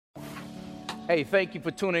Hey, thank you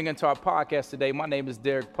for tuning into our podcast today. My name is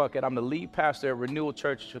Derek Puckett. I'm the lead pastor at Renewal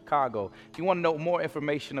Church Chicago. If you want to know more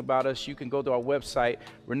information about us, you can go to our website,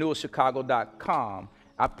 renewalchicago.com.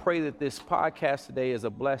 I pray that this podcast today is a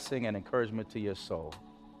blessing and encouragement to your soul.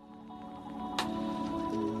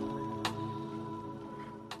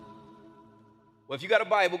 Well, if you got a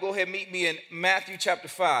Bible, go ahead and meet me in Matthew chapter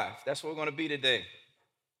 5. That's where we're going to be today.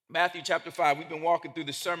 Matthew chapter 5. We've been walking through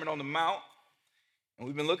the Sermon on the Mount. And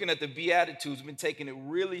we've been looking at the Beatitudes. We've been taking it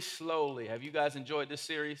really slowly. Have you guys enjoyed this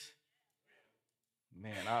series?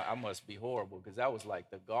 Man, I must be horrible because that was like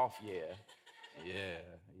the golf, yeah.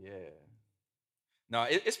 No,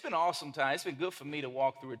 it's been an awesome time. It's been good for me to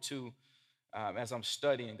walk through it too as I'm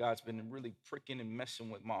studying. God's been really pricking and messing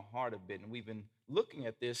with my heart a bit. And we've been looking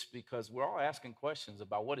at this because we're all asking questions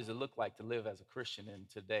about what does it look like to live as a Christian in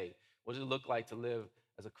today? What does it look like to live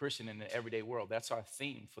as a Christian in the everyday world? That's our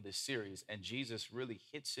theme for this series. And Jesus really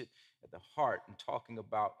hits it at the heart and talking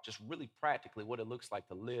about just really practically what it looks like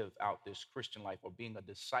to live out this Christian life or being a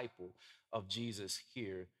disciple of Jesus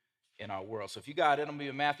here in our world. So if you got it, I'm going to be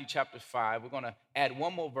in Matthew chapter 5. We're going to add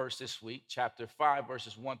one more verse this week, chapter 5,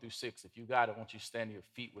 verses 1 through 6. If you got it, I want you to stand to your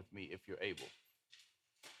feet with me if you're able.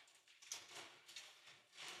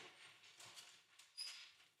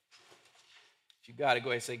 If you got it, go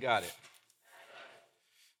ahead and say got it.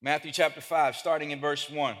 Matthew chapter 5, starting in verse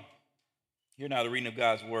 1. Hear now the reading of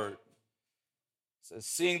God's word. It says,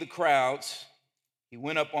 seeing the crowds, he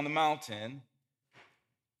went up on the mountain.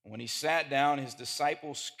 And when he sat down, his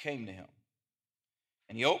disciples came to him.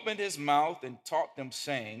 And he opened his mouth and taught them,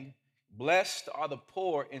 saying, blessed are the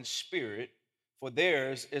poor in spirit, for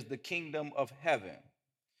theirs is the kingdom of heaven.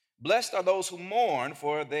 Blessed are those who mourn,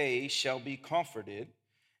 for they shall be comforted.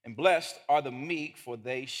 And blessed are the meek, for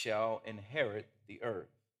they shall inherit the earth.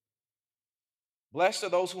 Blessed are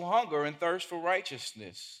those who hunger and thirst for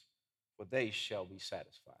righteousness, for they shall be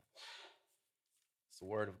satisfied. It's the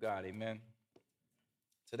word of God, amen.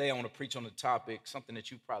 Today I want to preach on the topic, something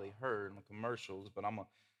that you probably heard in the commercials, but I'm going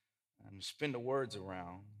to spin the words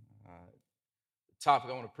around. The topic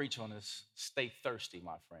I want to preach on is stay thirsty,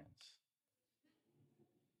 my friends.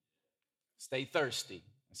 Stay thirsty.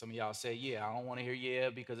 And some of y'all say, yeah, I don't want to hear yeah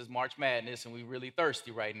because it's March Madness and we're really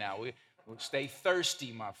thirsty right now. We'll stay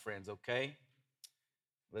thirsty, my friends, okay?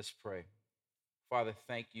 Let's pray. Father,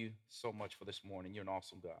 thank you so much for this morning. You're an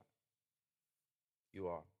awesome God. You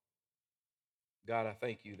are. God, I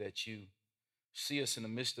thank you that you see us in the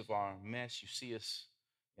midst of our mess. You see us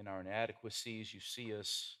in our inadequacies. You see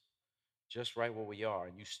us just right where we are,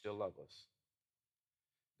 and you still love us.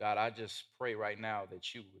 God, I just pray right now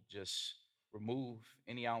that you would just remove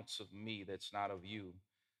any ounce of me that's not of you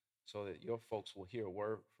so that your folks will hear a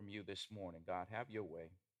word from you this morning. God, have your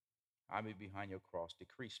way. I be behind your cross.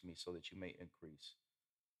 Decrease me so that you may increase.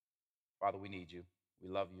 Father, we need you. We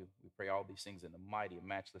love you. We pray all these things in the mighty and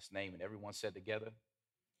matchless name. And everyone said together,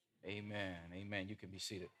 amen. Amen. You can be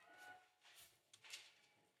seated.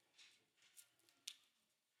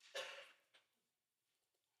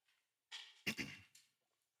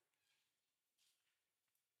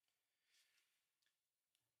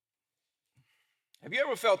 Have you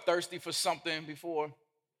ever felt thirsty for something before?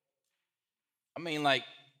 I mean, like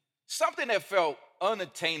something that felt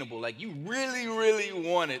unattainable. Like you really, really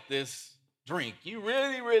wanted this drink. You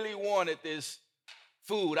really, really wanted this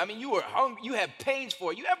food. I mean, you were hungry. You had pains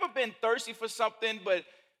for it. You ever been thirsty for something, but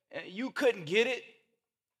you couldn't get it?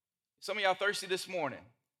 Some of y'all thirsty this morning.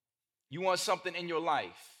 You want something in your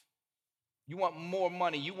life. You want more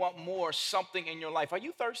money. You want more something in your life. Are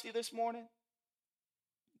you thirsty this morning?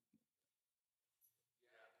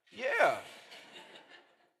 Yeah.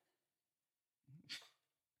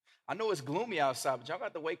 I know it's gloomy outside, but y'all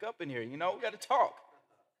got to wake up in here. You know, we got to talk.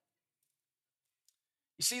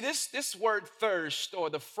 You see, this word thirst or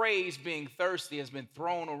the phrase being thirsty has been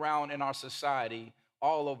thrown around in our society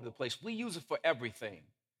all over the place. We use it for everything.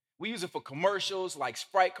 We use it for commercials like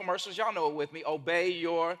Sprite commercials. Y'all know it with me. Obey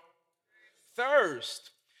your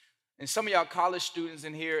thirst. And some of y'all college students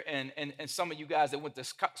in here and some of you guys that went to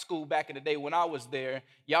school back in the day when I was there,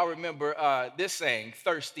 y'all remember this saying,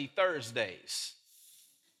 Thirsty Thursdays.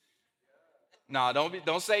 No,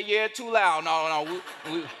 don't say yeah too loud. No,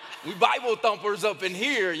 we Bible thumpers up in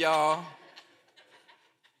here, y'all.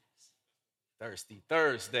 Thirsty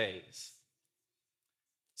Thursdays.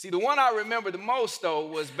 See, the one I remember the most, though,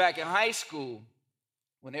 was back in high school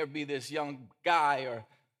when there'd be this young guy or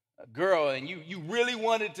a girl, and you really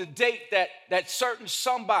wanted to date that certain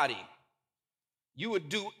somebody. You would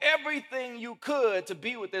do everything you could to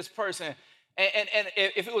be with this person. And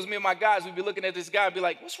if it was me and my guys, we'd be looking at this guy and be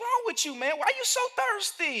like, what's wrong with you, man? Why are you so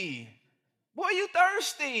thirsty? Boy, you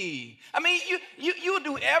thirsty. I mean, you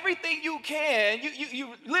do everything you can.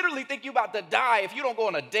 You literally think you about to die. If you don't go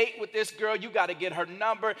on a date with this girl, you got to get her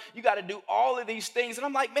number. You got to do all of these things. And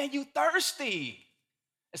I'm like, man, you thirsty.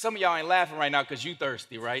 And some of y'all ain't laughing right now because you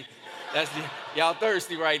thirsty, right? Y'all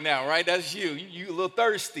thirsty right now, right? That's you. You a little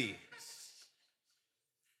thirsty.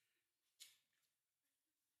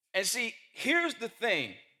 And see, here's the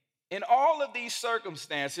thing. In all of these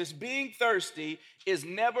circumstances, being thirsty is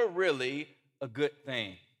never really a good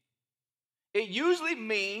thing. It usually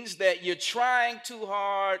means that you're trying too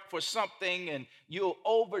hard for something and you'll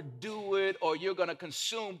overdo it, or you're going to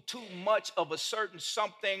consume too much of a certain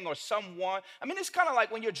something or someone. I mean, it's kind of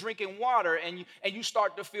like when you're drinking water and you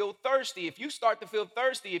start to feel thirsty. If you start to feel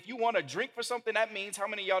thirsty, if you want to drink for something, that means, how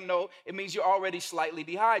many of y'all know, it means you're already slightly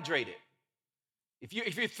dehydrated. If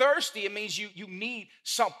you're thirsty, it means you need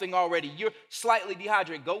something already. You're slightly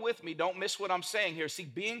dehydrated. Go with me. Don't miss what I'm saying here. See,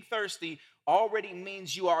 being thirsty already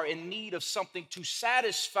means you are in need of something to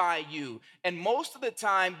satisfy you. And most of the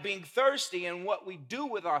time, being thirsty and what we do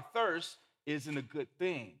with our thirst isn't a good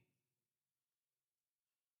thing.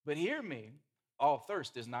 But hear me, all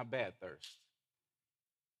thirst is not bad thirst.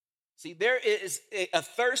 See, there is a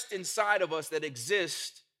thirst inside of us that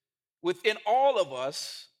exists within all of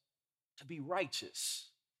us to be righteous.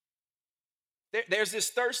 There's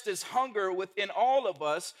this thirst, this hunger within all of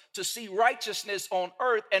us to see righteousness on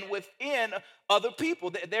earth and within other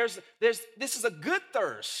people. This is a good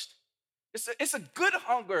thirst. It's a good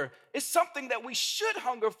hunger. It's something that we should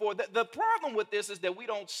hunger for. The problem with this is that we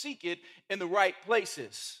don't seek it in the right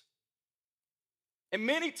places. And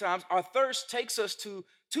many times our thirst takes us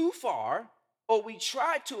too far, or we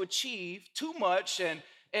try to achieve too much, and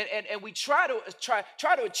we try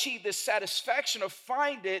to achieve this satisfaction or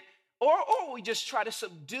find it, or we just try to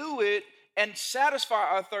subdue it and satisfy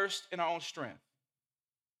our thirst in our own strength.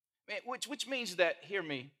 Which means that, hear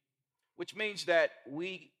me, which means that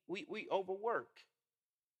we overwork.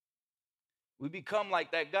 We become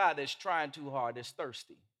like that guy that's trying too hard, that's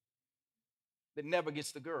thirsty, that never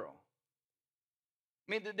gets the girl.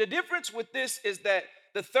 I mean, the difference with this is that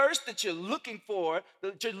the thirst that you're looking for,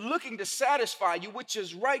 that you're looking to satisfy you, which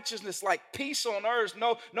is righteousness, like peace on earth,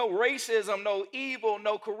 no racism, no evil,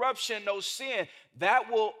 no corruption, no sin,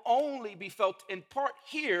 that will only be felt in part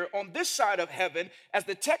here on this side of heaven. As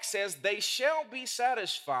the text says, they shall be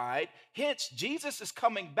satisfied. Hence, Jesus is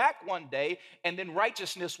coming back one day, and then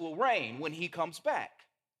righteousness will reign when he comes back.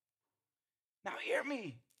 Now, hear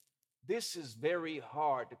me. This is very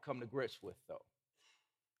hard to come to grips with, though.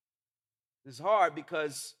 It's hard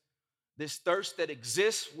because this thirst that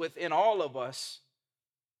exists within all of us,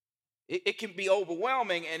 it can be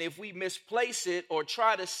overwhelming, and if we misplace it or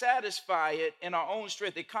try to satisfy it in our own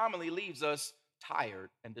strength, it commonly leaves us tired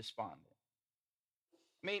and despondent.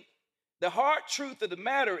 I mean, the hard truth of the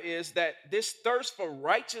matter is that this thirst for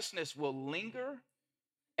righteousness will linger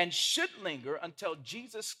and should linger until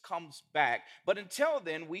Jesus comes back. But until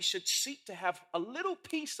then, we should seek to have a little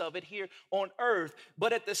piece of it here on earth,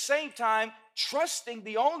 but at the same time, trusting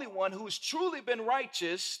the only one who has truly been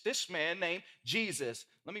righteous, this man named Jesus.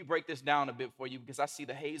 Let me break this down a bit for you, because I see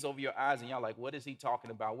the haze over your eyes and y'all like, what is he talking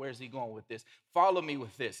about? Where is he going with this? Follow me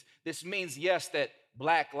with this. This means, yes, that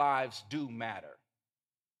black lives do matter,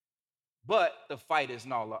 but the fight is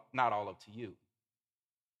not all up to you.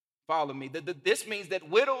 Follow me. This means that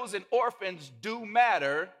widows and orphans do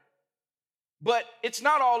matter, but it's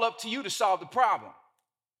not all up to you to solve the problem.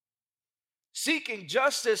 Seeking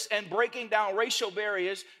justice and breaking down racial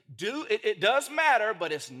barriers it does matter,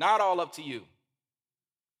 but it's not all up to you.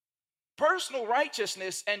 Personal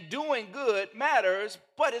righteousness and doing good matters,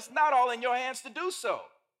 but it's not all in your hands to do so.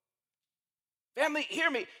 Family, hear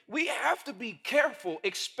me. We have to be careful,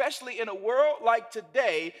 especially in a world like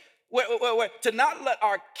today, where to not let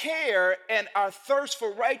our care and our thirst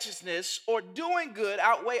for righteousness or doing good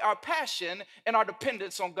outweigh our passion and our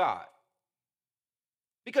dependence on God.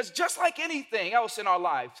 Because just like anything else in our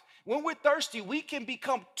lives, when we're thirsty, we can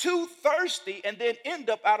become too thirsty and then end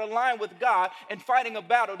up out of line with God and fighting a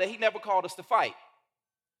battle that he never called us to fight.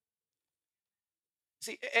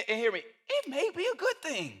 See, and hear me, it may be a good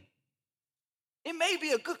thing. It may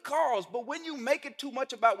be a good cause, but when you make it too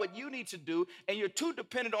much about what you need to do and you're too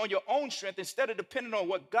dependent on your own strength instead of depending on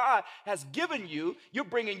what God has given you, you're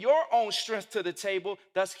bringing your own strength to the table.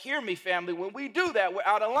 Thus, hear me, family, when we do that, we're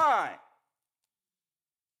out of line.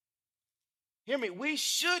 Hear me, we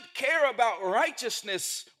should care about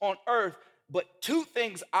righteousness on earth, but two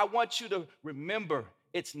things I want you to remember.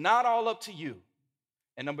 It's not all up to you.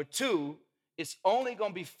 And number two, it's only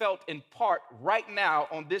going to be felt in part right now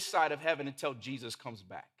on this side of heaven until Jesus comes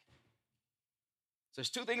back. So there's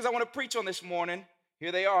two things I want to preach on this morning.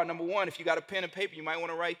 Here they are. Number one, if you got a pen and paper, you might want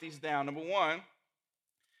to write these down. Number one,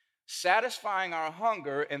 satisfying our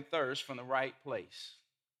hunger and thirst from the right place.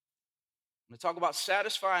 I'm going to talk about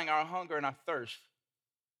satisfying our hunger and our thirst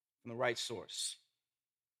from the right source.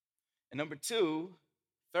 And number two,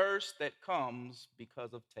 thirst that comes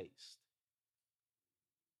because of taste.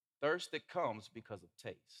 Thirst that comes because of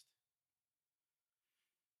taste.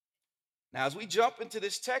 Now, as we jump into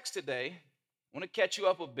this text today, I want to catch you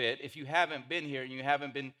up a bit. If you haven't been here and you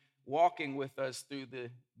haven't been walking with us through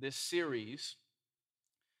this series,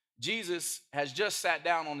 Jesus has just sat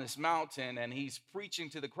down on this mountain and he's preaching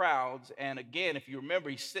to the crowds. And again, if you remember,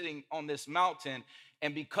 he's sitting on this mountain.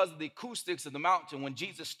 And because of the acoustics of the mountain, when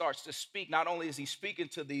Jesus starts to speak, not only is he speaking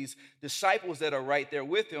to these disciples that are right there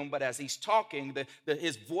with him, but as he's talking,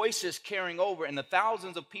 his voice is carrying over, and the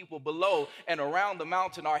thousands of people below and around the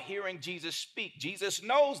mountain are hearing Jesus speak. Jesus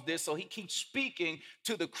knows this, so he keeps speaking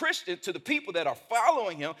to the Christian, to the people that are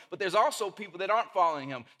following him, but there's also people that aren't following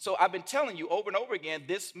him. So I've been telling you over and over again,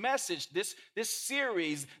 this message, this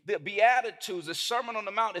series, the Beatitudes, the Sermon on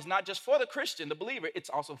the Mount is not just for the Christian, the believer, it's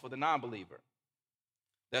also for the non-believer.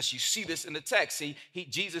 Thus, you see this in the text.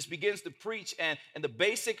 Jesus begins to preach, and the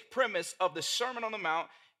basic premise of the Sermon on the Mount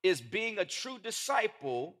is being a true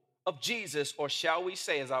disciple of Jesus, or shall we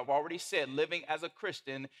say, as I've already said, living as a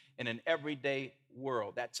Christian in an everyday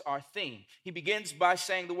world. That's our theme. He begins by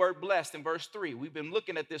saying the word blessed in verse 3. We've been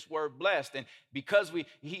looking at this word blessed, and because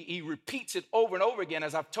he repeats it over and over again,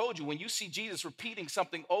 as I've told you, when you see Jesus repeating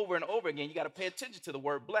something over and over again, you got to pay attention to the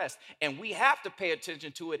word blessed. And we have to pay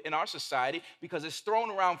attention to it in our society because it's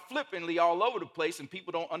thrown around flippantly all over the place, and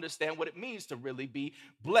people don't understand what it means to really be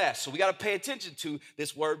blessed. So we got to pay attention to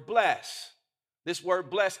this word blessed. This word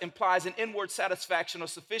blessed implies an inward satisfaction or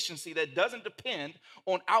sufficiency that doesn't depend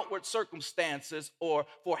on outward circumstances or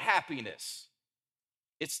for happiness.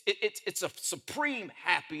 It's a supreme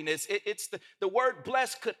happiness. The word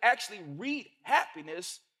blessed could actually read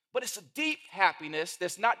happiness, but it's a deep happiness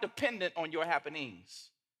that's not dependent on your happenings.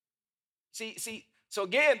 See, so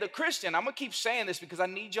again, the Christian, I'm going to keep saying this because I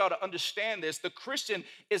need y'all to understand this. The Christian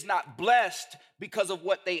is not blessed because of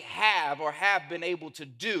what they have or have been able to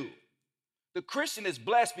do. The Christian is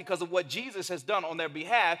blessed because of what Jesus has done on their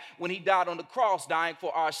behalf when he died on the cross, dying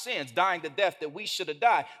for our sins, dying the death that we should have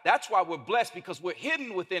died. That's why we're blessed, because we're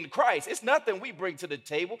hidden within Christ. It's nothing we bring to the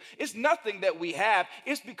table. It's nothing that we have.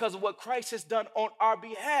 It's because of what Christ has done on our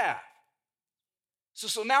behalf.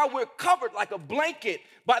 So now we're covered like a blanket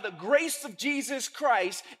by the grace of Jesus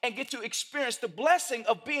Christ and get to experience the blessing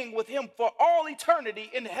of being with him for all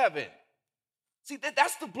eternity in heaven. See,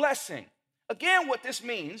 that's the blessing. Again, what this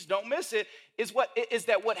means, don't miss it, is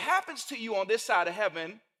that what happens to you on this side of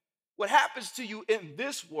heaven, what happens to you in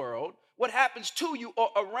this world, what happens to you or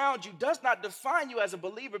around you does not define you as a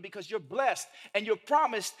believer, because you're blessed and you're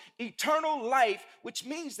promised eternal life, which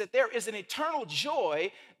means that there is an eternal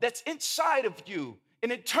joy that's inside of you,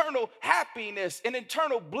 an eternal happiness, an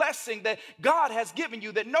eternal blessing that God has given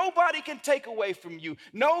you that nobody can take away from you.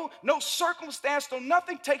 No circumstance,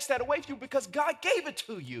 nothing takes that away from you, because God gave it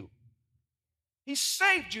to you. He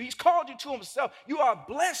saved you. He's called you to himself. You are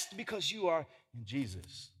blessed because you are in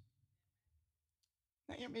Jesus.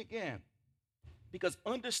 Now hear me again. Because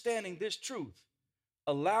understanding this truth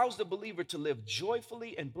allows the believer to live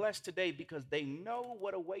joyfully and blessed today, because they know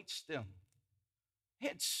what awaits them.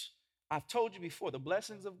 Hence, I've told you before, the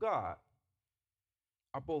blessings of God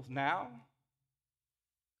are both now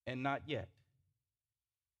and not yet.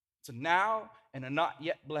 It's a now and a not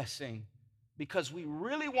yet blessing, because we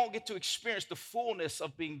really won't get to experience the fullness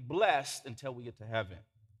of being blessed until we get to heaven,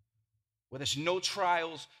 where there's no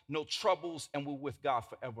trials, no troubles, and we're with God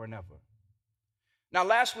forever and ever. Now,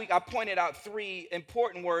 last week I pointed out three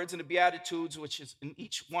important words in the Beatitudes, which is in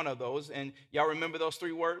each one of those. And y'all remember those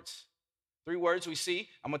three words? Three words we see.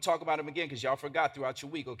 I'm going to talk about them again because y'all forgot throughout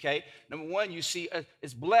your week, okay? Number one, you see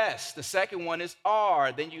is blessed. The second one is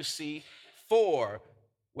are. Then you see for,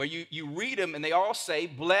 where you read them and they all say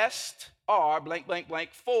blessed are blank, blank,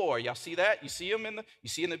 blank for. Y'all see that? You see them in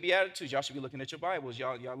the Beatitudes. Y'all should be looking at your Bibles.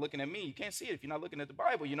 Y'all looking at me. You can't see it if you're not looking at the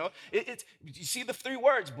Bible, you know. You see the three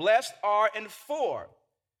words, blessed, are, and for.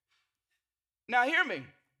 Now hear me.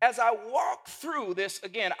 As I walk through this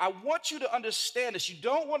again, I want you to understand this. You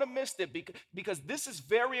don't want to miss it, because this is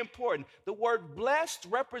very important. The word blessed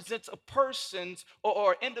represents a person's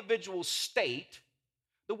or individual state.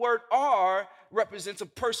 The word are represents a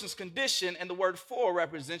person's condition, and the word for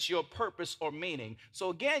represents your purpose or meaning. So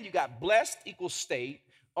again, you got blessed equals state,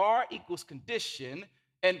 are equals condition,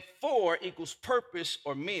 and for equals purpose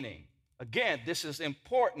or meaning. Again, this is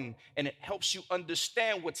important and it helps you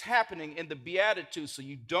understand what's happening in the Beatitudes, so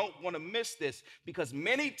you don't want to miss this, because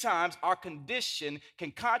many times our condition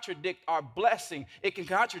can contradict our blessing. It can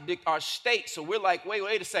contradict our state. So we're like,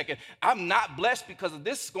 wait a second. I'm not blessed because of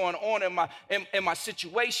this going on in my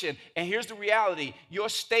situation. And here's the reality. Your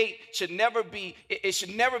state should never be, it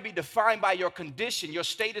should never be defined by your condition. Your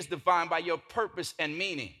state is defined by your purpose and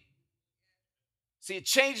meaning. See, it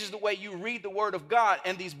changes the way you read the word of God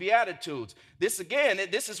and these Beatitudes. This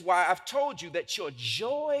is why I've told you that your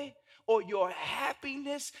joy or your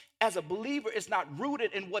happiness as a believer is not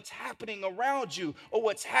rooted in what's happening around you or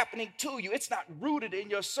what's happening to you. It's not rooted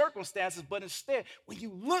in your circumstances, but instead, when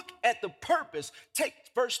you look at the purpose, take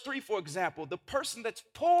verse 3, for example. The person that's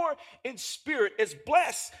poor in spirit is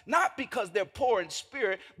blessed, not because they're poor in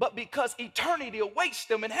spirit, but because eternity awaits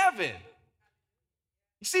them in heaven.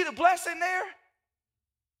 You see the blessing there?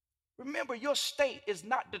 Remember, your state is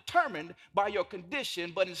not determined by your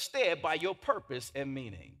condition, but instead by your purpose and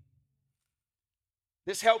meaning.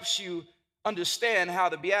 This helps you understand how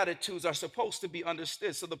the Beatitudes are supposed to be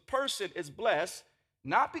understood. So the person is blessed,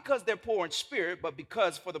 not because they're poor in spirit, but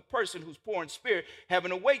because for the person who's poor in spirit,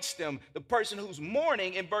 heaven awaits them. The person who's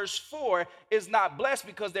mourning in verse 4 is not blessed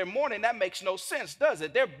because they're mourning. That makes no sense, does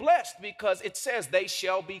it? They're blessed because it says they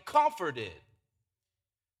shall be comforted.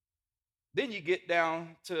 Then you get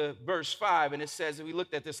down to verse 5, and it says, and we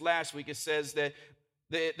looked at this last week, it says that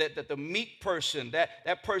the meek person,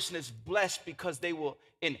 that person is blessed because they will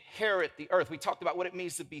inherit the earth. We talked about what it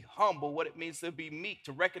means to be humble, what it means to be meek,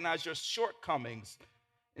 to recognize your shortcomings.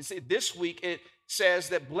 And see, this week it says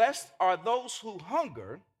that blessed are those who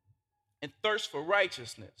hunger and thirst for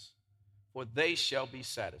righteousness, for they shall be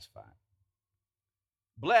satisfied.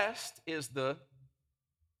 Blessed is the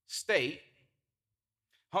state.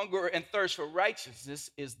 Hunger and thirst for righteousness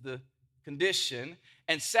is the condition,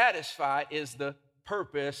 and satisfied is the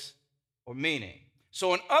purpose or meaning.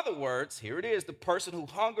 So in other words, here it is, the person who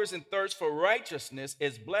hungers and thirsts for righteousness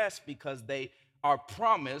is blessed because they are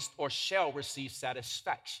promised or shall receive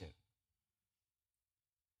satisfaction.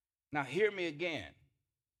 Now hear me again.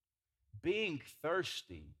 Being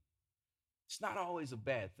thirsty, it's not always a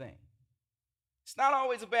bad thing. It's not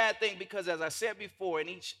always a bad thing because, as I said before, in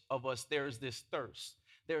each of us there is this thirst.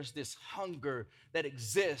 There's this hunger that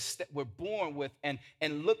exists that we're born with and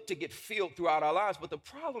look to get filled throughout our lives. But the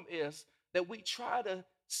problem is that we try to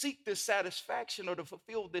seek this satisfaction or to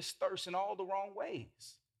fulfill this thirst in all the wrong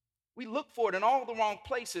ways. We look for it in all the wrong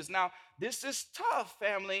places. Now, this is tough,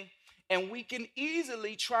 family, and we can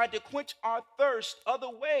easily try to quench our thirst other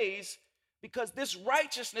ways because this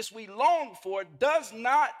righteousness we long for does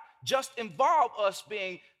not just involve us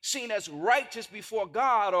being seen as righteous before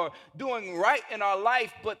God or doing right in our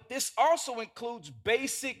life, but this also includes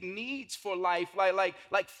basic needs for life, like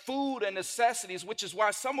food and necessities, which is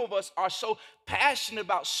why some of us are so passionate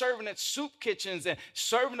about serving at soup kitchens and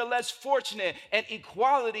serving the less fortunate and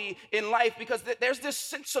equality in life, because there's this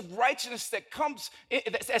sense of righteousness that comes,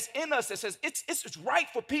 that's in us that says it's right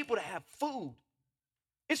for people to have food.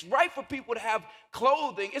 It's right for people to have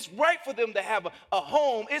clothing. It's right for them to have a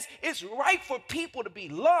home. It's right for people to be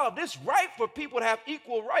loved. It's right for people to have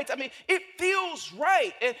equal rights. I mean, it feels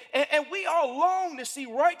right. And we all long to see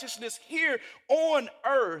righteousness here on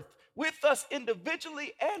earth with us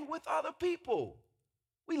individually and with other people.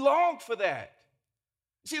 We long for that.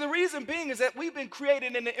 See, the reason being is that we've been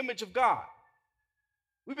created in the image of God.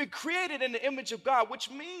 We've been created in the image of God, which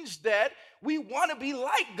means that we want to be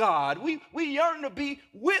like God. We yearn to be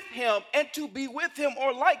with him, and to be with him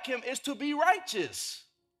or like him is to be righteous.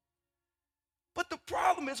 But the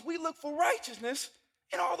problem is we look for righteousness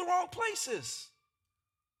in all the wrong places.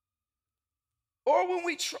 Or when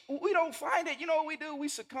we don't find it, you know what we do? We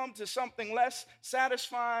succumb to something less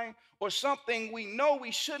satisfying or something we know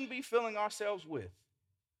we shouldn't be filling ourselves with.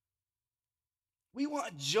 We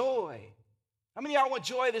want joy. How many of y'all want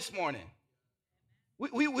joy this morning?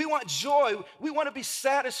 We want joy. We want to be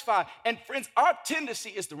satisfied. And friends, our tendency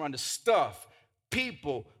is to run to stuff,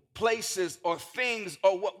 people, places, or things,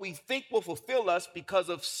 or what we think will fulfill us because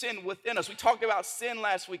of sin within us. We talked about sin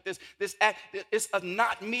last week. This act is of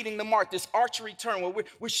not meeting the mark, this archery term where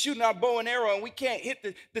we're shooting our bow and arrow and we can't hit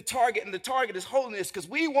the target, and the target is holiness because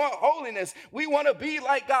we want holiness. We want to be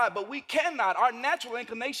like God, but we cannot. Our natural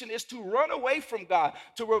inclination is to run away from God,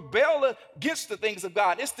 to rebel against the things of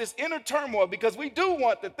God. It's this inner turmoil because we do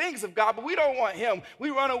want the things of God, but we don't want him. We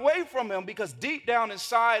run away from him because deep down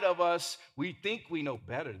inside of us, we think we know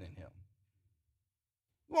better than him.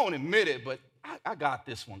 We won't admit it, but I got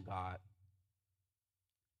this one, God.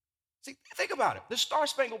 See, think about it. The Star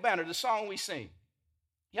Spangled Banner, the song we sing.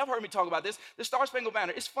 Y'all have heard me talk about this. The Star Spangled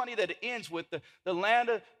Banner. It's funny that it ends with the land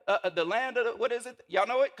of what is it? Y'all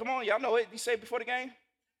know it? Come on, y'all know it. You say it before the game?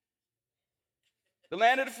 The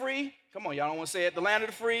land of the free. Come on, y'all don't want to say it. The land of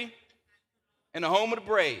the free and the home of the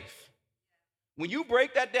brave. When you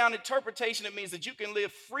break that down interpretation, it means that you can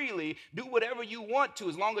live freely, do whatever you want to.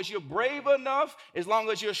 As long as you're brave enough, as long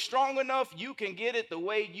as you're strong enough, you can get it the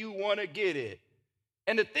way you want to get it.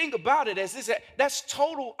 And the thing about it is that that's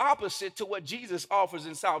total opposite to what Jesus offers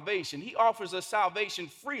in salvation. He offers us salvation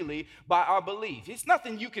freely by our belief. It's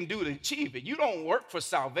nothing you can do to achieve it. You don't work for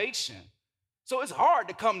salvation. So it's hard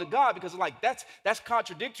to come to God because like that's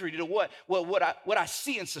contradictory to what I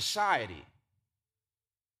see in society.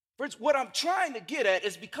 Friends, what I'm trying to get at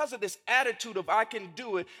is because of this attitude of I can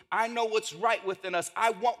do it, I know what's right within us,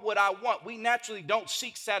 I want what I want. We naturally don't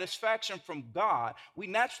seek satisfaction from God. We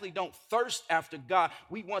naturally don't thirst after God.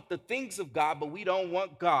 We want the things of God, but we don't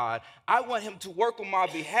want God. I want him to work on my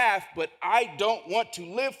behalf, but I don't want to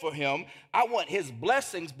live for him. I want his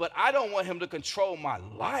blessings, but I don't want him to control my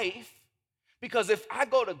life. Because if I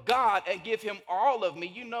go to God and give him all of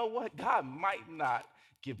me, you know what? God might not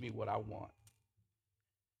give me what I want.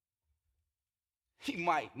 He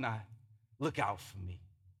might not look out for me.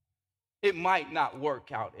 It might not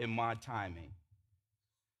work out in my timing.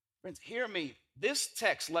 Friends, hear me. This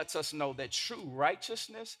text lets us know that true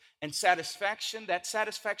righteousness and satisfaction, that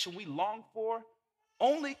satisfaction we long for,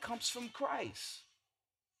 only comes from Christ.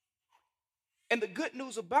 And the good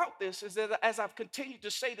news about this is that as I've continued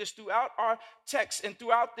to say this throughout our text and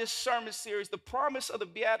throughout this sermon series, the promise of the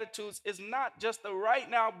Beatitudes is not just the right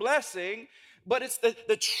now blessing, but it's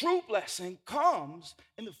the true blessing comes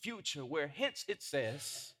in the future where hence it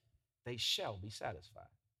says, they shall be satisfied.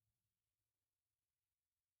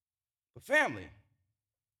 But family,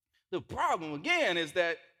 the problem again is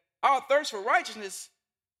that our thirst for righteousness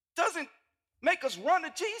doesn't make us run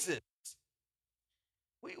to Jesus.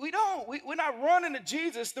 We don't. We're not running to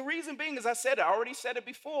Jesus. The reason being, as I said, I already said it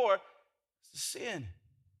before, it's the sin.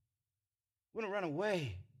 We're going to run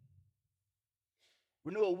away.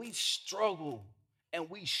 Renewal, we struggle, and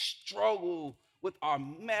we struggle with our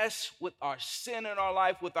mess, with our sin in our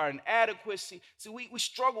life, with our inadequacy. See, we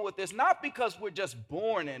struggle with this, not because we're just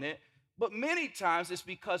born in it, but many times it's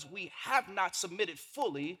because we have not submitted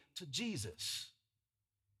fully to Jesus.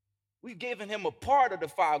 We've given him a part of the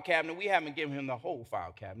file cabinet. We haven't given him the whole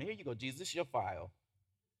file cabinet. Here you go, Jesus, this is your file.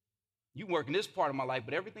 You work in this part of my life,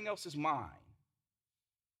 but everything else is mine.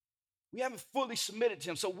 We haven't fully submitted to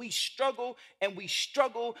him. So we struggle and we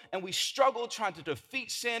struggle and we struggle trying to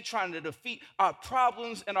defeat sin, trying to defeat our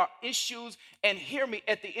problems and our issues. And hear me,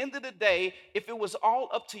 at the end of the day, if it was all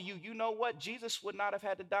up to you, you know what? Jesus would not have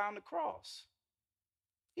had to die on the cross.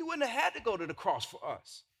 He wouldn't have had to go to the cross for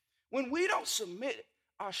us. When we don't submit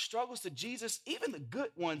our struggles to Jesus, even the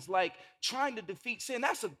good ones, like trying to defeat sin,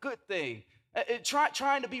 that's a good thing.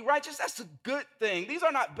 Trying to be righteous, that's a good thing. These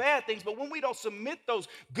are not bad things, but when we don't submit those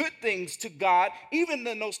good things to God, even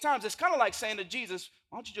in those times, it's kind of like saying to Jesus,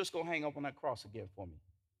 why don't you just go hang up on that cross again for me?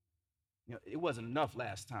 You know, it wasn't enough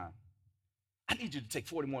last time. I need you to take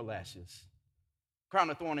 40 more lashes. Crown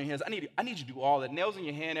of thorn in his. I need you to do all that. Nails in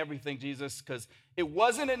your hand, everything, Jesus, because it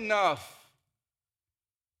wasn't enough.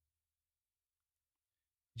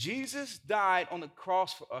 Jesus died on the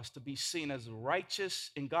cross for us to be seen as righteous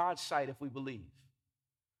in God's sight if we believe.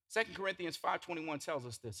 2 Corinthians 5:21 tells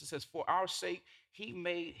us this. It says, for our sake, he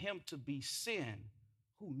made him to be sin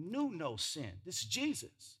who knew no sin. This is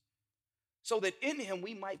Jesus. So that in him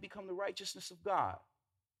we might become the righteousness of God.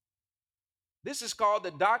 This is called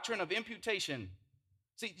the doctrine of imputation.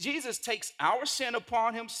 See, Jesus takes our sin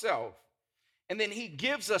upon himself, and then he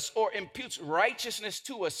gives us or imputes righteousness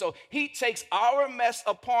to us. So he takes our mess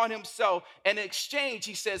upon himself, and in exchange,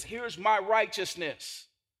 he says, here's my righteousness.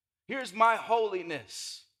 Here's my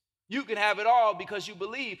holiness. You can have it all because you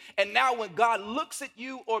believe. And now when God looks at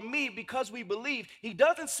you or me because we believe, he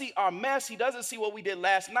doesn't see our mess. He doesn't see what we did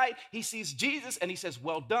last night. He sees Jesus, and he says,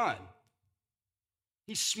 well done.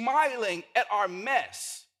 He's smiling at our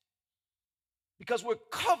mess because we're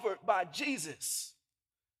covered by Jesus.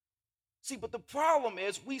 See, but the problem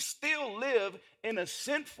is we still live in a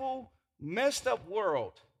sinful, messed up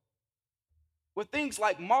world where things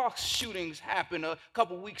like mosque shootings happened a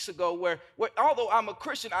couple weeks ago where although I'm a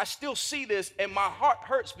Christian, I still see this and my heart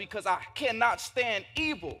hurts because I cannot stand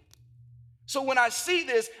evil. So when I see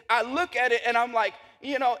this, I look at it and I'm like,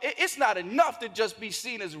 you know, it's not enough to just be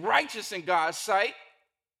seen as righteous in God's sight.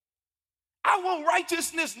 I want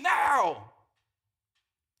righteousness now.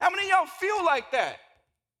 How many of y'all feel like that?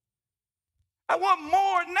 I want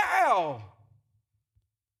more now.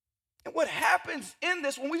 And what happens in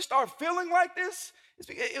this when we start feeling like this is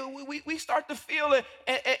we start to feel it.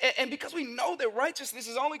 And because we know that righteousness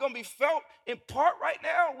is only going to be felt in part right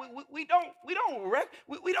now, we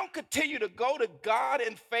don't continue to go to God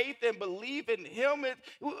in faith and believe in Him.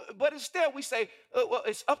 But instead we say, well,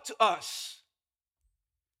 it's up to us.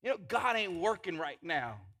 God ain't working right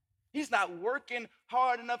now. He's not working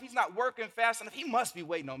hard enough. He's not working fast enough. He must be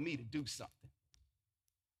waiting on me to do something.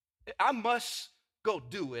 I must go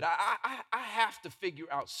do it. I have to figure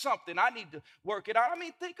out something. I need to work it out. I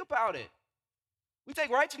mean, think about it. We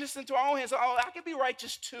take righteousness into our own hands. Oh, I can be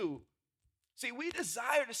righteous too. See, we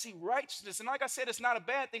desire to see righteousness. And like I said, it's not a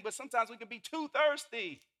bad thing, but sometimes we can be too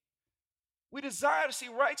thirsty. We desire to see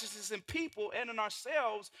righteousness in people and in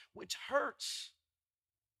ourselves, which hurts.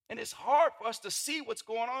 And it's hard for us to see what's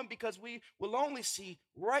going on because we will only see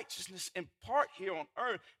righteousness in part here on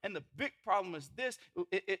earth. And the big problem is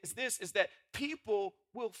is that people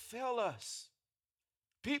will fail us.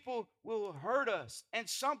 People will hurt us. And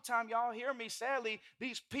sometimes, y'all hear me, sadly,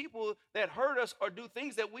 these people that hurt us or do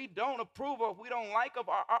things that we don't approve of, we don't like of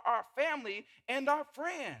our family and our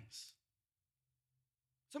friends.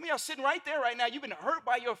 Some of y'all sitting right there right now, you've been hurt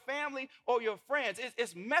by your family or your friends.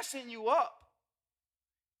 It's messing you up.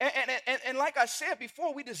 And like I said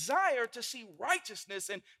before, we desire to see righteousness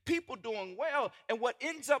and people doing well. And what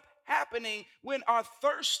ends up happening when our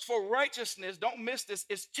thirst for righteousness, don't miss this,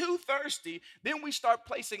 is too thirsty, then we start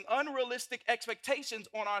placing unrealistic expectations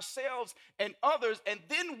on ourselves and others, and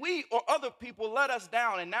then we or other people let us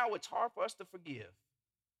down, and now it's hard for us to forgive.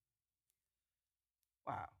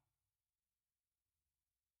 Wow.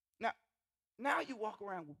 Now you walk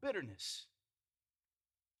around with bitterness.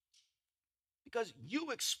 Because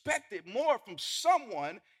you expected more from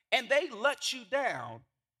someone and they let you down,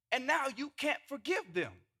 and now you can't forgive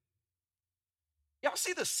them. Y'all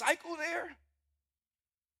see the cycle there?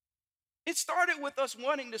 It started with us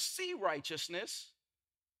wanting to see righteousness,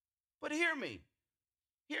 but hear me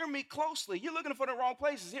closely. You're looking for the wrong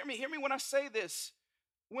places. Hear me when I say this.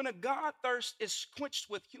 When a God thirst is quenched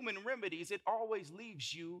with human remedies, it always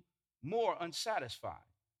leaves you more unsatisfied.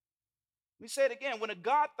 Let me say it again. When a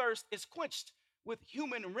God thirst is quenched with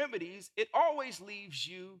human remedies, it always leaves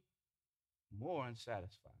you more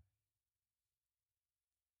unsatisfied.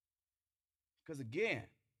 Because again,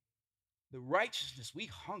 the righteousness we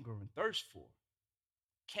hunger and thirst for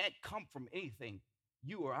can't come from anything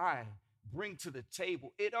you or I bring to the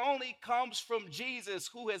table. It only comes from Jesus,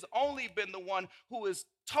 who has only been the one who is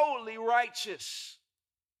totally righteous.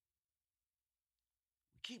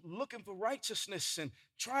 Keep looking for righteousness and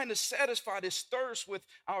trying to satisfy this thirst with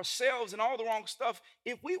ourselves and all the wrong stuff.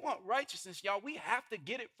 If we want righteousness, y'all, we have to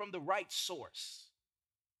get it from the right source.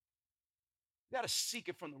 We got to seek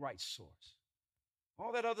it from the right source.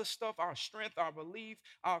 All that other stuff, our strength, our belief,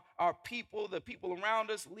 our people, the people around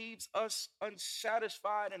us, leaves us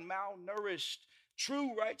unsatisfied and malnourished.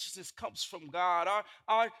 True righteousness comes from God.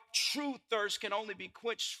 Our true thirst can only be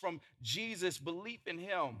quenched from Jesus' belief in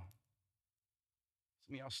Him.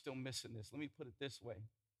 Some of y'all still missing this. Let me put it this way.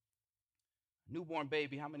 Newborn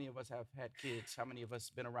baby, how many of us have had kids? How many of us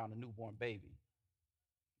been around a newborn baby?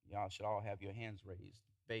 Y'all should all have your hands raised.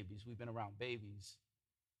 Babies, we've been around babies.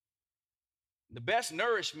 The best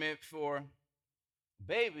nourishment for a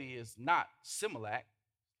baby is not Similac,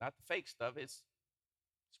 not the fake stuff, it's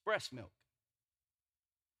breast milk.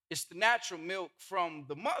 It's the natural milk from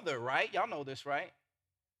the mother, right? Y'all know this, right?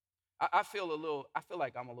 I feel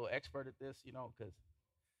like I'm a little expert at this, because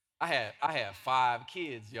I had 5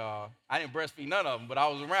 kids, y'all. I didn't breastfeed none of them, but I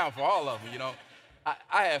was around for all of them,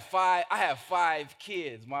 I have 5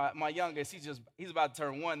 kids. My youngest, he's about to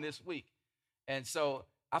turn 1 this week. And so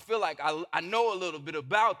I feel like I know a little bit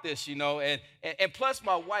about this, and plus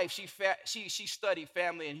my wife, she studied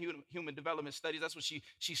family and human development studies. That's what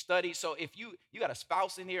she studied. So if you got a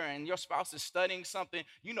spouse in here and your spouse is studying something,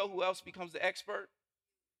 you know who else becomes the expert?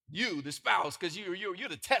 You, the spouse, because you're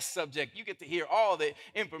the test subject. You get to hear all the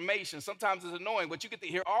information. Sometimes it's annoying, but you get to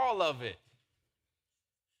hear all of it.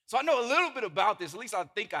 So I know a little bit about this. At least I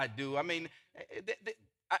think I do. I mean,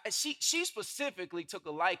 she specifically took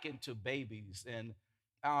a liking to babies and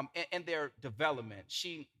their development.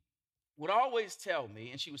 She would always tell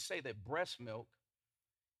me, and she would say that breast milk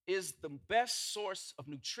is the best source of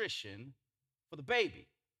nutrition for the baby.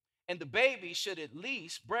 And the baby should at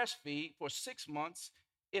least breastfeed for 6 months,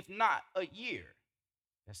 if not a year.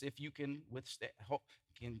 That's if you can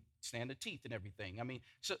stand the teeth and everything. I mean,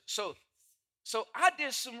 so I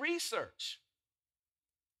did some research.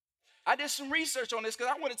 I did some research on this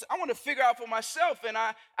because I wanted to figure out for myself, and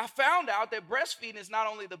I found out that breastfeeding is not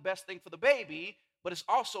only the best thing for the baby, but it's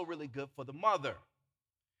also really good for the mother.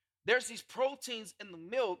 There's these proteins in the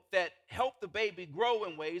milk that help the baby grow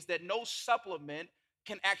in ways that no supplement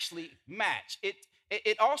can actually match.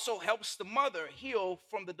 It also helps the mother heal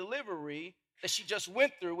from the delivery that she just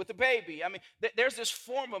went through with the baby. I mean, there's this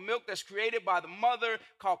form of milk that's created by the mother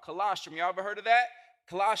called colostrum. Y'all ever heard of that?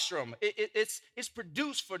 Colostrum. It's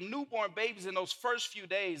produced for newborn babies in those first few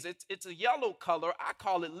days. It's a yellow color. I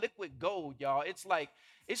call it liquid gold, y'all. It's like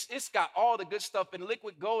it's got all the good stuff in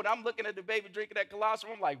liquid gold. I'm looking at the baby drinking that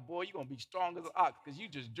colostrum. I'm like, boy, you're gonna be strong as an ox because you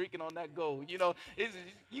just drinking on that gold. You know,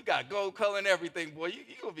 you got gold color and everything, boy. You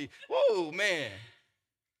gonna be, whoa, man.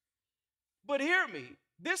 But hear me,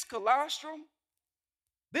 this colostrum,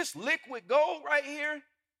 this liquid gold right here,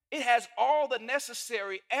 it has all the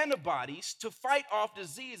necessary antibodies to fight off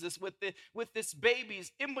diseases with this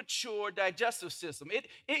baby's immature digestive system.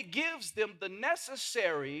 It gives them the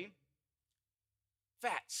necessary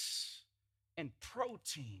fats and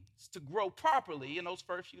proteins to grow properly in those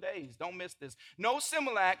first few days. Don't miss this. No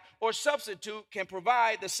Similac or substitute can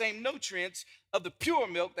provide the same nutrients of the pure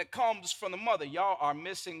milk that comes from the mother. Y'all are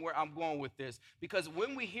missing where I'm going with this, because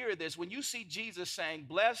when we hear this, when you see Jesus saying,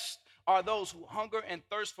 blessed are those who hunger and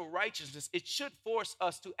thirst for righteousness, it should force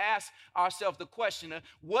us to ask ourselves the question,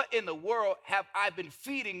 what in the world have I been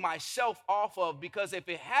feeding myself off of? Because if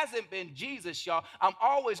it hasn't been Jesus, y'all, I'm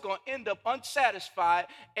always going to end up unsatisfied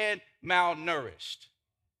and malnourished.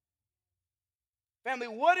 Family,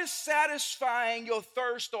 what is satisfying your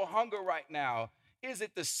thirst or hunger right now? Is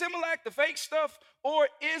it the Similac, the fake stuff, or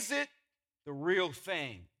is it the real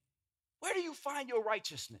thing? Where do you find your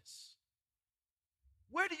righteousness?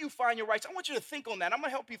 Where do you find your righteousness? I want you to think on that. I'm going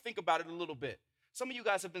to help you think about it a little bit. Some of you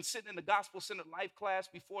guys have been sitting in the gospel-centered life class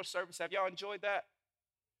before service. Have y'all enjoyed that?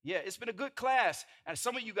 Yeah, it's been a good class, and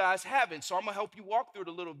some of you guys haven't, so I'm going to help you walk through it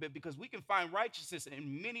a little bit, because we can find righteousness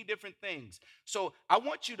in many different things. So I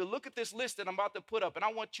want you to look at this list that I'm about to put up, and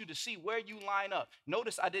I want you to see where you line up.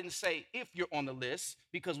 Notice I didn't say if you're on the list,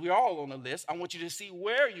 because we're all on the list. I want you to see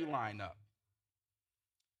where you line up.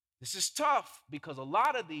 This is tough, because a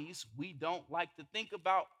lot of these we don't like to think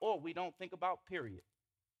about, or we don't think about, period.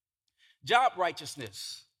 Job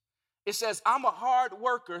righteousness. It says, I'm a hard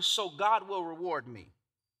worker, so God will reward me.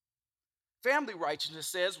 Family righteousness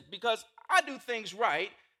says, because I do things right,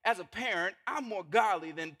 as a parent, I'm more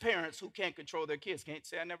godly than parents who can't control their kids. Can't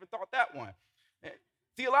say I never thought that one.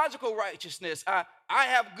 Theological righteousness, I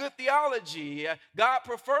have good theology. God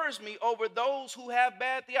prefers me over those who have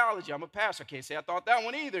bad theology. I'm a pastor. I can't say I thought that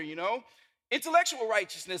one either, you know. Intellectual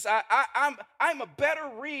righteousness, I'm a better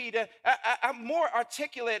read. I'm more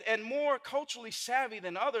articulate and more culturally savvy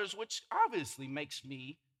than others, which obviously makes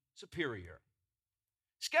me superior.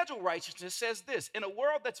 Schedule righteousness says this: in a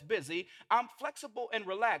world that's busy, I'm flexible and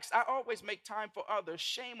relaxed. I always make time for others.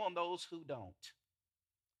 Shame on those who don't.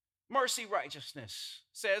 Mercy righteousness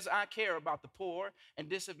says I care about the poor and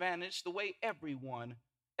disadvantaged the way everyone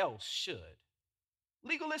else should.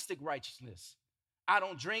 Legalistic righteousness: I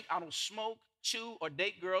don't drink, I don't smoke, chew, or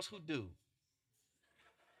date girls who do.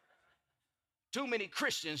 Too many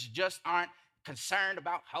Christians just aren't concerned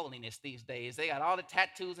about holiness these days. They got all the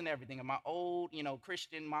tattoos and everything in my old,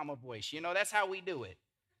 Christian mama voice. That's how we do it.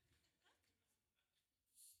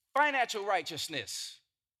 Financial righteousness: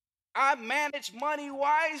 I manage money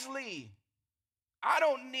wisely. I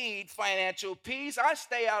don't need financial peace. I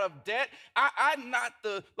stay out of debt. I'm not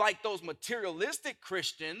like those materialistic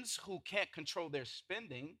Christians who can't control their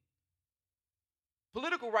spending.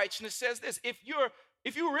 Political righteousness says this: if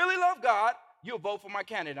you really love God, you'll vote for my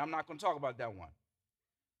candidate. I'm not going to talk about that one.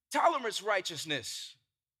 Tolerance righteousness: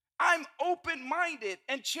 I'm open-minded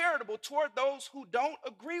and charitable toward those who don't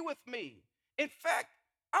agree with me. In fact,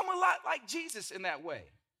 I'm a lot like Jesus in that way.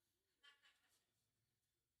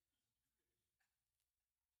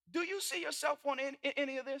 Do you see yourself on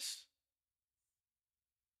any of this?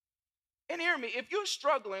 And hear me, if you're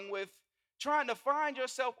struggling with trying to find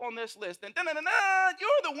yourself on this list, then you're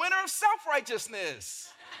the winner of self-righteousness.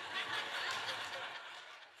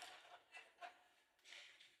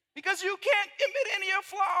 Because you can't admit any of your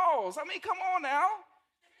flaws. I mean, come on now.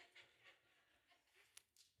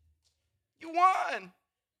 You won.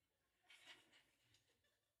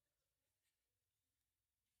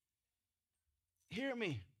 Hear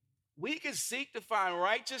me. We can seek to find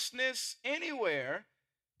righteousness anywhere,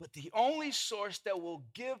 but the only source that will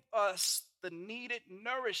give us the needed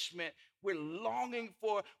nourishment we're longing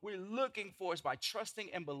for, we're looking for, is by trusting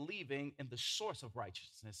and believing in the source of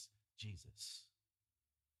righteousness, Jesus.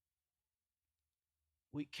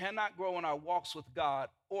 We cannot grow in our walks with God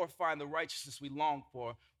or find the righteousness we long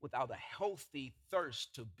for without a healthy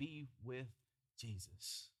thirst to be with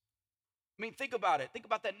Jesus. I mean, think about it. Think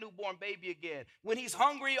about that newborn baby again. When he's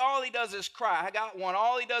hungry, all he does is cry. I got one.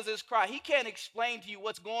 All he does is cry. He can't explain to you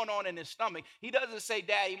what's going on in his stomach. He doesn't say,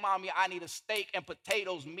 Daddy, Mommy, I need a steak and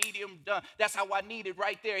potatoes, medium done. That's how I need it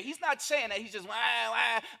right there. He's not saying that. He's just, wah,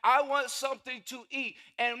 wah, I want something to eat.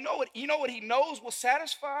 And you know what he knows will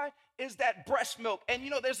satisfy? Is that breast milk. And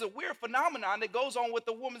there's a weird phenomenon that goes on with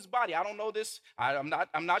the woman's body. I don't know this.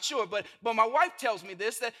 I'm not sure, but my wife tells me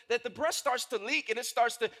this, that the breast starts to leak and it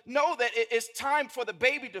starts to know that it's time for the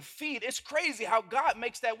baby to feed. It's crazy how God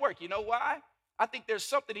makes that work. You know why? I think there's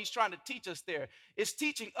something he's trying to teach us there. It's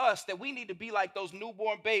teaching us that we need to be like those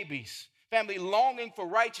newborn babies, family, longing for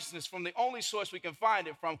righteousness from the only source we can find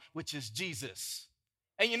it from, which is Jesus.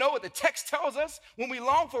 And you know what the text tells us? When we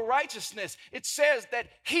long for righteousness, it says that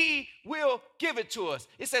he will give it to us.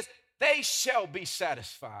 It says, they shall be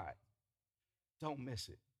satisfied. Don't miss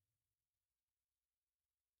it.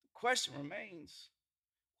 The question remains,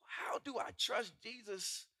 how do I trust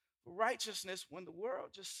Jesus for righteousness when the world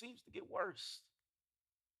just seems to get worse?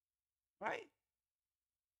 Right?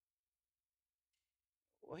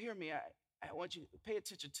 Well, hear me. I want you to pay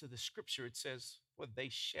attention to the scripture. It says, well, they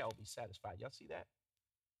shall be satisfied. Y'all see that?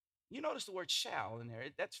 You notice the word shall in there.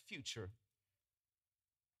 That's future.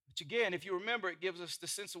 Which again, if you remember, it gives us the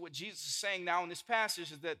sense of what Jesus is saying now in this passage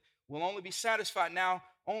is that we'll only be satisfied now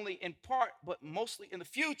only in part, but mostly in the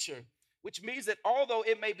future. Which means that although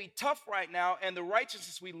it may be tough right now and the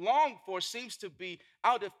righteousness we long for seems to be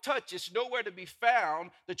out of touch, it's nowhere to be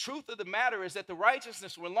found, the truth of the matter is that the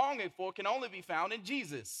righteousness we're longing for can only be found in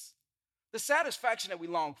Jesus. The satisfaction that we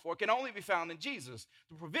long for can only be found in Jesus.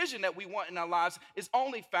 The provision that we want in our lives is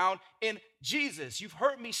only found in Jesus. You've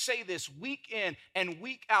heard me say this week in and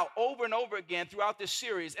week out over and over again throughout this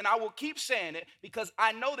series, and I will keep saying it because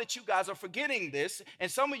I know that you guys are forgetting this, and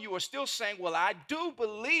some of you are still saying, well, I do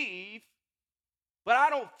believe, but I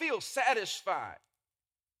don't feel satisfied.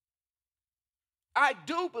 I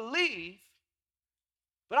do believe,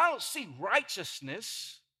 but I don't see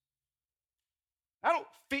righteousness. I don't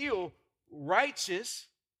feel righteous.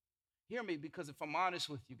 Hear me, because if I'm honest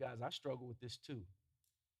with you guys, I struggle with this too.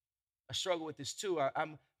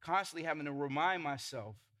 I'm constantly having to remind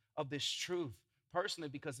myself of this truth personally,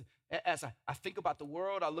 because as I think about the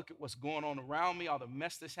world, I look at what's going on around me, all the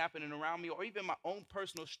mess that's happening around me, or even my own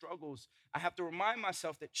personal struggles. I have to remind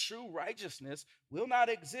myself that true righteousness will not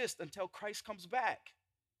exist until Christ comes back.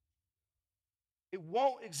 It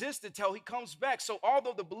won't exist until he comes back. So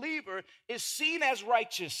although the believer is seen as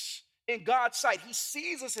righteous in God's sight, he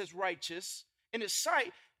sees us as righteous in his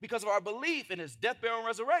sight because of our belief in his death, burial, and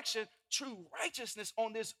resurrection. True righteousness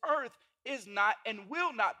on this earth is not and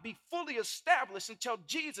will not be fully established until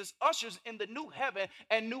Jesus ushers in the new heaven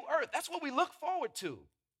and new earth. That's what we look forward to.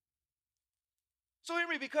 So hear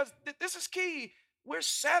me, because this is key. We're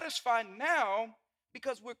satisfied now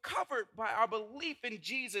because we're covered by our belief in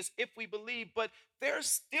Jesus if we believe, but there's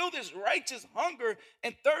still this righteous hunger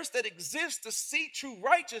and thirst that exists to see true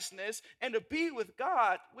righteousness and to be with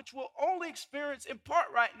God, which we'll only experience in part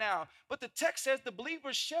right now. But the text says the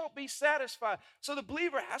believer shall be satisfied. So the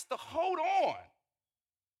believer has to hold on.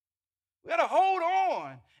 We got to hold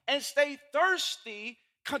on and stay thirsty,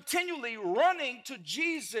 continually running to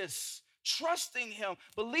Jesus, trusting him,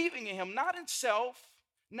 believing in him, not in self,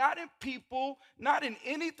 not in people, not in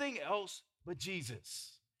anything else but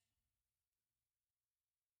Jesus.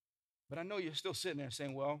 But I know you're still sitting there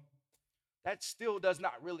saying, well, that still does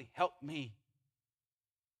not really help me.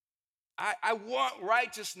 I want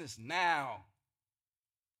righteousness now.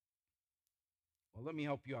 Well, let me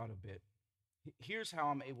help you out a bit. Here's how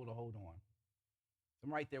I'm able to hold on.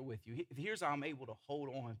 I'm right there with you. Here's how I'm able to hold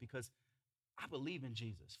on, because I believe in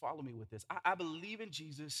Jesus. Follow me with this. I believe in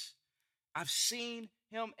Jesus. I've seen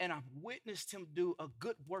him and I've witnessed him do a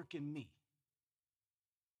good work in me.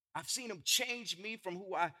 I've seen him change me from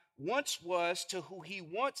who I once was to who he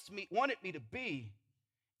wanted me to be.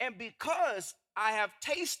 And because I have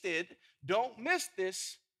tasted, don't miss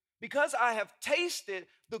this, because I have tasted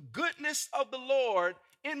the goodness of the Lord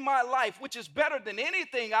in my life, which is better than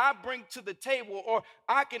anything I bring to the table or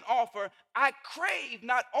I can offer, I crave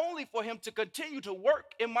not only for him to continue to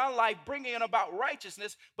work in my life, bringing about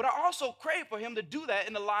righteousness, but I also crave for him to do that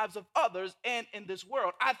in the lives of others and in this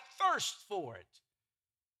world. I thirst for it.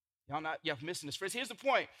 Y'all missing this phrase. Here's the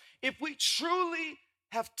point. If we truly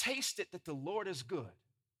have tasted that the Lord is good,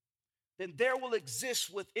 then there will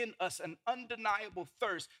exist within us an undeniable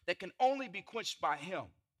thirst that can only be quenched by him.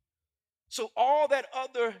 So all that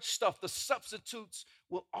other stuff, the substitutes,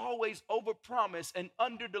 will always overpromise and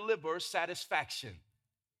underdeliver satisfaction.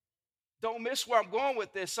 Don't miss where I'm going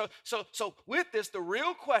with this. So with this, the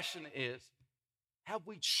real question is, Have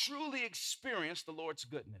we truly experienced the Lord's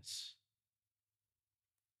goodness?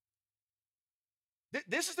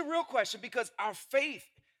 This is the real question, because our faith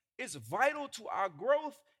is vital to our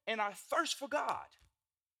growth and our thirst for God.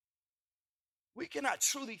 We cannot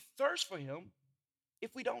truly thirst for him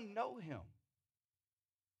if we don't know him.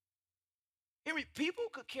 Henry, people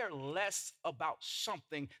could care less about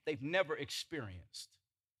something they've never experienced.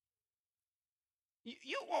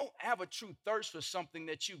 You won't have a true thirst for something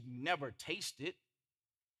that you've never tasted.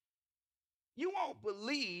 You won't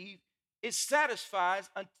believe it satisfies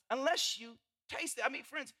unless you taste it. I mean,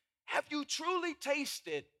 friends, have you truly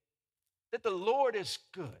tasted that the Lord is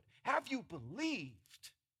good? Have you believed?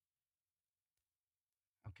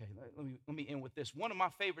 Okay, let me end with this. One of my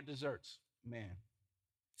favorite desserts, man,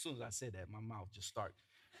 as soon as I said that, my mouth just started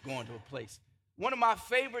going to a place. One of my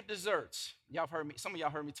favorite desserts, y'all have heard me, some of y'all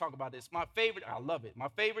heard me talk about this. I love it. My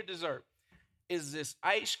favorite dessert is this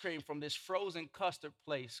ice cream from this frozen custard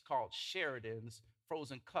place called Sheridan's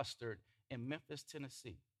Frozen Custard in Memphis,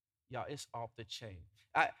 Tennessee. Y'all, it's off the chain.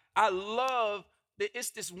 I love that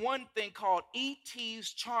it's this one thing called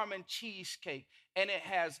E.T.'s Charmin Cheesecake, and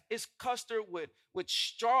it's custard with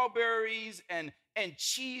strawberries and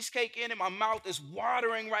cheesecake in it. My mouth is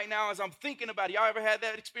watering right now as I'm thinking about it. Y'all ever had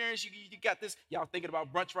that experience? You got this, y'all thinking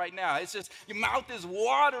about brunch right now. It's just, your mouth is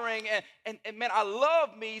watering, and man, I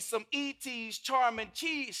love me some E.T.'s Charmin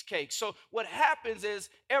Cheesecake. So what happens is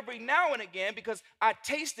every now and again, because I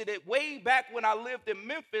tasted it way back when I lived in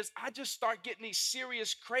Memphis, I just start getting these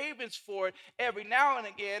serious cravings for it every now and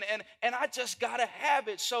again, and I just gotta have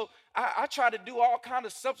it. So I try to do all kind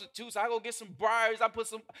of substitutes. I go get some briars. I put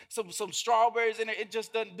some strawberries in it. It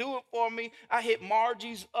just doesn't do it for me. I hit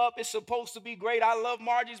Margie's up. It's supposed to be great. I love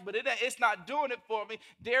Margie's, but it's not doing it for me.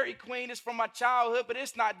 Dairy Queen is from my childhood, but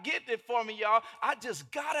it's not getting it for me, y'all. I just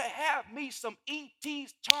gotta have me some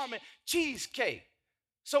E.T.'s Charmin Cheesecake.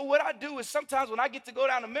 So what I do is sometimes when I get to go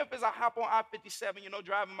down to Memphis, I hop on I-57,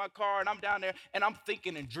 driving my car, and I'm down there, and I'm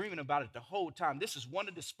thinking and dreaming about it the whole time. This is one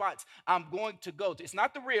of the spots I'm going to go to. It's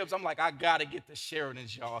not the ribs. I'm like, I got to get the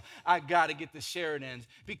Sheridan's, y'all. I got to get the Sheridan's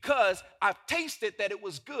because I've tasted that it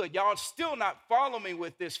was good. Y'all still not following me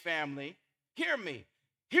with this, family. Hear me.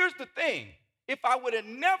 Here's the thing. If I would have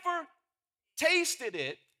never tasted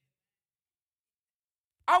it,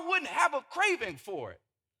 I wouldn't have a craving for it.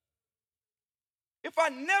 If I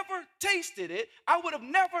never tasted it, I would have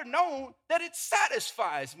never known that it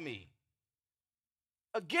satisfies me.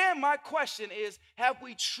 Again, my question is, have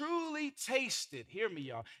we truly tasted, hear me,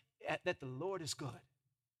 y'all, that the Lord is good?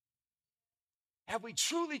 Have we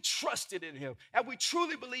truly trusted in him? Have we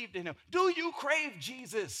truly believed in him? Do you crave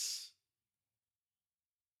Jesus?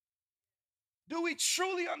 Do we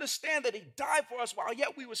truly understand that he died for us while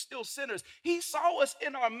yet we were still sinners? He saw us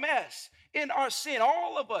in our mess, in our sin,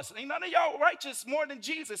 all of us. Ain't none of y'all righteous more than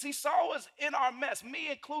Jesus. He saw us in our mess, me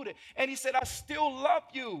included. And he said, I still love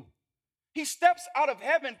you. He steps out of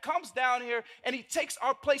heaven, comes down here, and he takes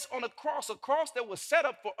our place on a cross that was set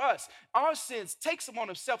up for us. Our sins, takes them on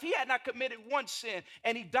himself. He had not committed one sin,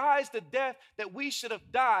 and he dies the death that we should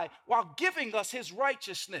have died while giving us his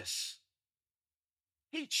righteousness.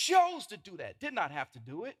 He chose to do that, did not have to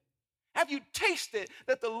do it. Have you tasted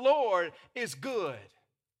that the Lord is good?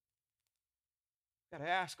 Got to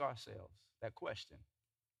ask ourselves that question.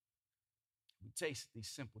 We taste these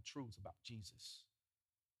simple truths about Jesus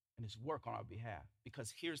and his work on our behalf.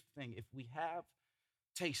 Because here's the thing, if we have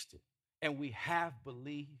tasted and we have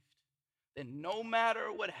believed, then no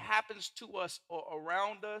matter what happens to us or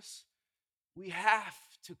around us, we have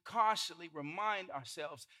to constantly remind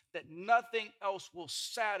ourselves that nothing else will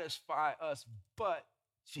satisfy us but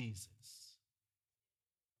Jesus.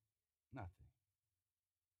 Nothing.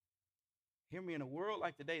 Hear me, in a world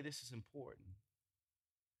like today, this is important.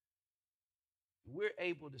 We're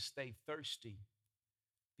able to stay thirsty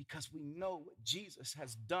because we know what Jesus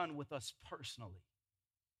has done with us personally.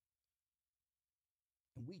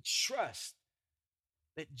 And we trust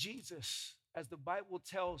that Jesus, as the Bible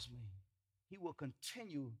tells me, he will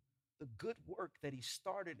continue the good work that he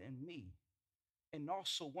started in me and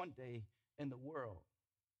also one day in the world.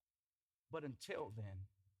 But until then,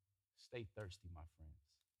 stay thirsty, my friends.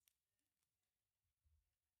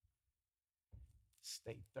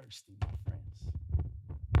 Stay thirsty, my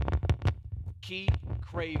friends. Keep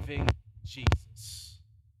craving Jesus.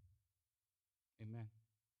 Amen.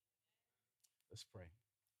 Let's pray.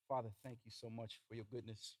 Father, thank you so much for your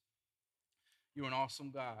goodness. You're an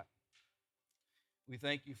awesome God. We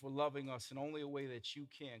thank you for loving us in only a way that you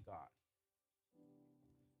can, God.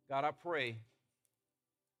 God, I pray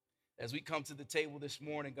as we come to the table this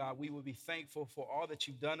morning, God, we would be thankful for all that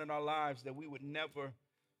you've done in our lives, that we would never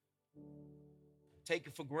take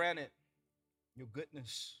it for granted, your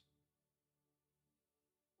goodness.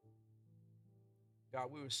 God,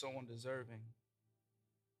 we were so undeserving,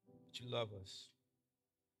 but you love us.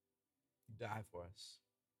 You died for us.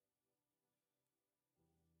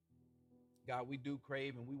 God, we do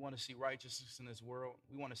crave and we want to see righteousness in this world.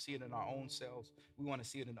 We want to see it in our own selves. We want to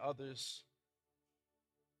see it in others.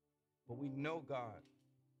 But we know, God,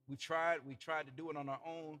 we tried to do it on our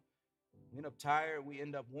own. We end up tired. We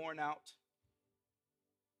end up worn out.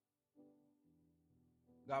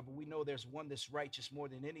 God, but we know there's one that's righteous more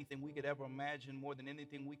than anything we could ever imagine, more than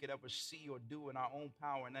anything we could ever see or do in our own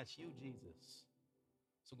power, and that's you, Jesus.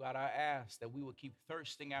 So, God, I ask that we would keep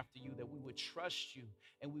thirsting after you, that we would trust you,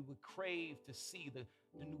 and we would crave to see the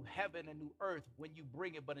new heaven and new earth when you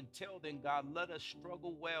bring it. But until then, God, let us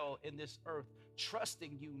struggle well in this earth,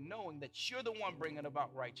 trusting you, knowing that you're the one bringing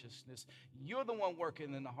about righteousness. You're the one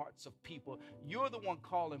working in the hearts of people. You're the one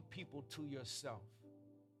calling people to yourself.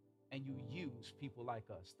 And you use people like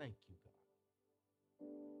us. Thank you, God.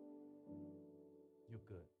 You're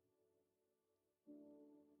good.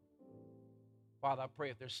 Father, I pray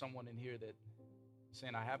if there's someone in here that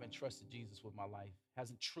saying, I haven't trusted Jesus with my life,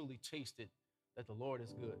 hasn't truly tasted that the Lord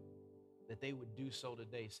is good, that they would do so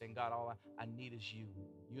today, saying, God, all I need is you.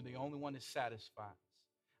 You're the only one that satisfies.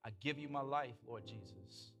 I give you my life, Lord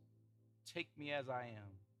Jesus. Take me as I am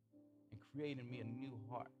and create in me a new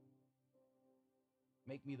heart.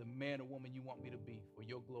 Make me the man or woman you want me to be for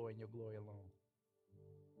your glory and your glory alone.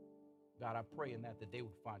 God, I pray in that they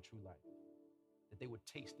would find true life, that they would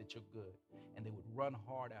taste that you're good, and they would run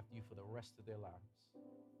hard after you for the rest of their lives.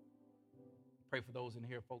 Pray for those in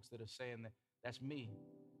here, folks, that are saying that that's me.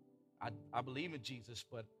 I believe in Jesus,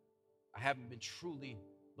 but I haven't been truly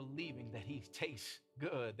believing that he tastes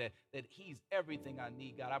good, that he's everything I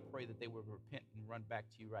need. God, I pray that they would repent and run back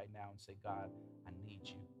to you right now and say, God, I need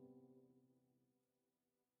you.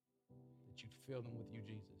 That you'd fill them with you,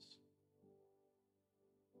 Jesus.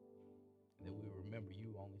 And that we remember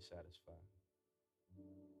you only satisfy.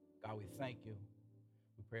 God, we thank you.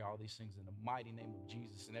 We pray all these things in the mighty name of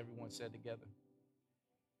Jesus. And everyone said together,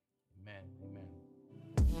 amen, amen.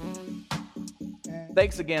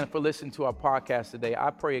 Thanks again for listening to our podcast today.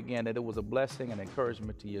 I pray again that it was a blessing and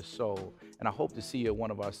encouragement to your soul. And I hope to see you at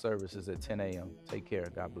one of our services at 10 a.m. Take care.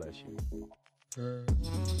 God bless you.